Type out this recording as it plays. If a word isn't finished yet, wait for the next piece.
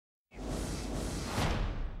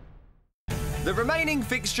The remaining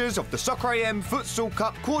fixtures of the Soccer AM Futsal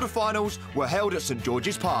Cup quarter-finals were held at St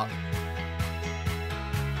George's Park.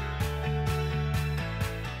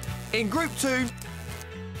 In Group 2,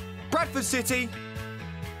 Bradford City,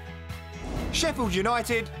 Sheffield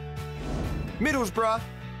United, Middlesbrough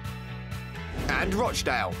and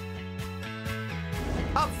Rochdale.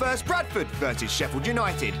 Up first, Bradford versus Sheffield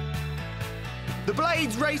United. The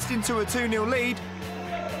Blades raced into a 2-0 lead.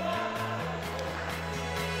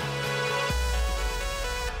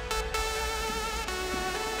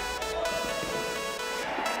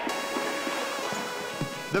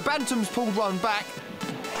 The Bantams pulled one back,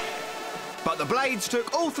 but the Blades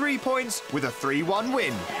took all 3 points with a 3-1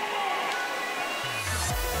 win.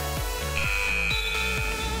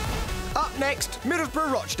 Up next,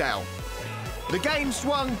 Middlesbrough-Rochdale. The game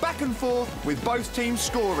swung back and forth with both teams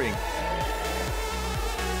scoring.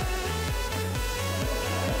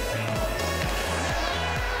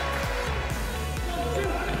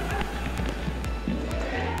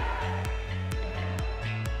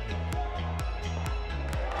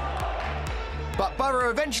 But Borough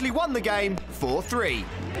eventually won the game 4-3.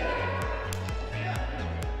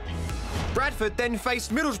 Bradford then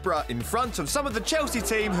faced Middlesbrough in front of some of the Chelsea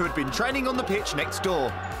team who had been training on the pitch next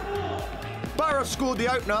door. Borough scored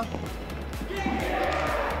the opener,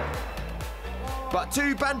 but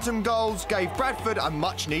 2 Bantam goals gave Bradford a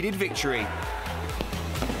much-needed victory.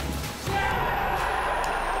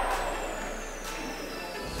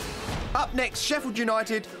 Up next, Sheffield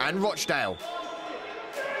United and Rochdale.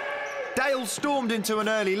 Dale stormed into an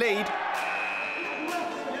early lead.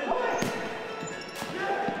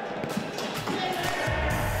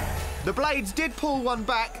 The Blades did pull one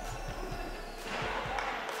back,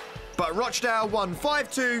 but Rochdale won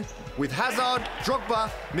 5-2 with Hazard,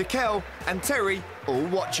 Drogba, Mikel and Terry all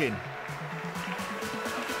watching.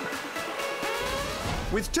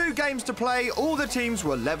 With 2 games to play, all the teams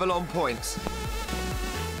were level on points.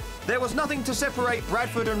 There was nothing to separate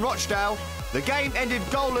Bradford and Rochdale. The game ended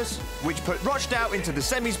goalless, which put Rochdale into the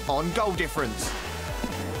semis on goal difference.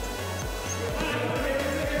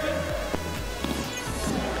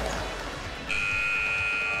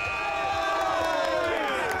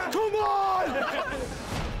 Come on!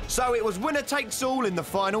 So it was winner takes all in the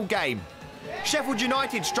final game. Sheffield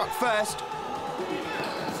United struck first.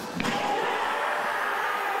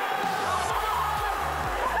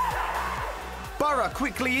 Borough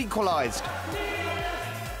quickly equalised.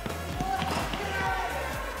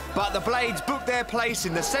 But the Blades booked their place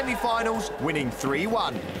in the semi-finals, winning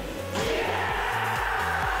 3-1.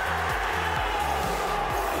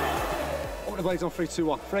 All the Blades on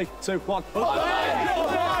 3-2-1. 3-2-1.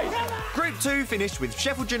 Group 2 finished with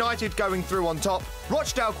Sheffield United going through on top,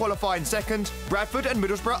 Rochdale qualifying second, Bradford and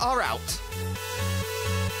Middlesbrough are out.